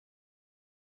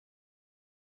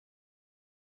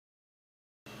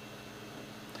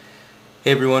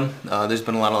Hey everyone, there's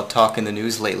been a lot of talk in the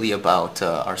news lately about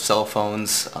our cell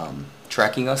phones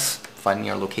tracking us, finding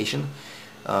our location.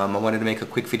 I wanted to make a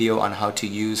quick video on how to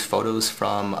use photos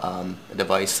from a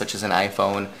device such as an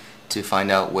iPhone to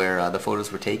find out where the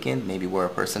photos were taken, maybe where a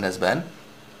person has been.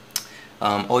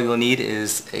 All you'll need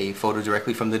is a photo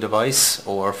directly from the device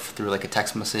or through like a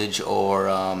text message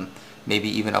or maybe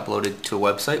even uploaded to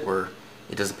a website where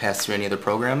it doesn't pass through any other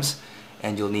programs.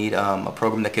 And you'll need a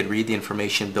program that could read the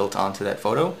information built onto that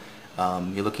photo.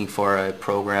 You're looking for a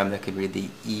program that could read the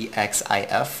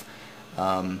exif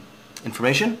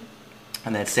information,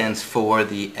 and that stands for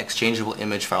the exchangeable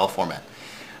image file format.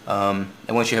 And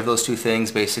once you have those two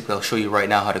things, basically I'll show you right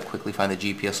now how to quickly find the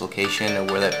GPS location and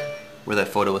where that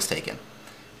photo was taken.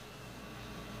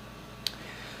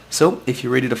 So if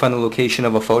you're ready to find the location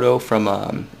of a photo from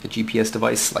a GPS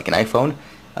device like an iPhone,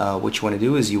 what you want to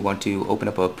do is you want to open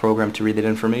up a program to read that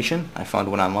information. I found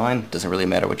one online. Doesn't really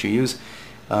matter what you use.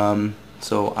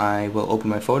 So I will open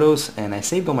my photos, and I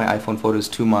saved all my iPhone photos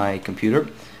to my computer,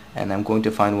 and I'm going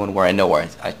to find one where I know where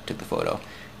I took the photo.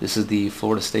 This is the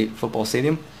Florida State football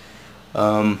stadium.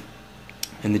 In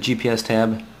the GPS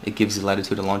tab, it gives you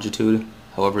latitude and longitude.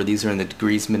 However, these are in the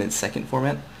degrees, minutes, second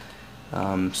format.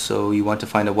 So you want to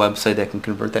find a website that can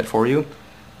convert that for you.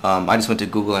 I just went to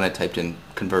Google and I typed in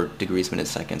convert degrees,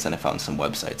 minutes, seconds, and I found some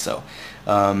websites. So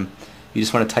you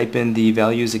just want to type in the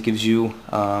values it gives you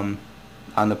on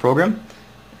the program,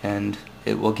 and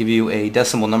it will give you a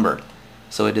decimal number.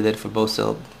 So I did that for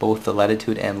both the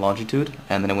latitude and longitude,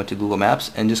 and then I went to Google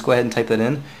Maps, and just go ahead and type that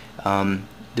in.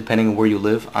 Depending on where you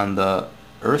live on the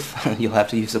Earth, you'll have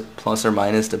to use a plus or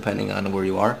minus depending on where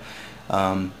you are.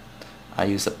 I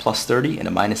used a plus 30 and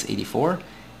a minus 84.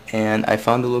 And I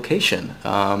found the location.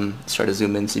 Let's try to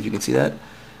zoom in, see if you can see that.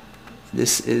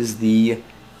 This is the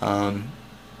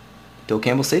Bill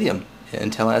Campbell Stadium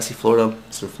in Tallahassee, Florida.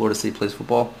 It's where Florida State plays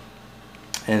football.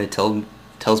 And it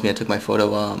tells me I took my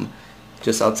photo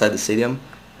just outside the stadium.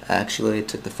 Actually, I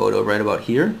took the photo right about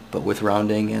here, but with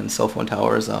rounding and cell phone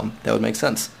towers, that would make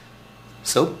sense.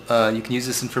 So you can use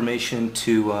this information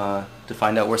to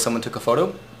find out where someone took a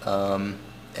photo.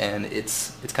 And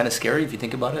it's kind of scary if you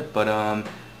think about it, but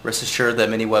rest assured that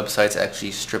many websites actually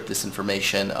strip this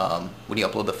information when you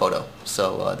upload the photo.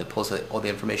 So they pull all the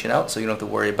information out, so you don't have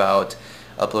to worry about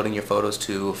uploading your photos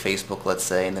to Facebook, let's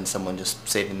say, and then someone just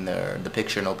saving the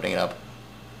picture and opening it up.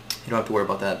 You don't have to worry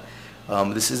about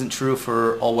that. This isn't true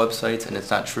for all websites, and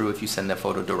it's not true if you send that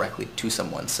photo directly to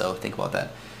someone, so think about that.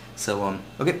 So,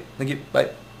 okay, thank you, bye.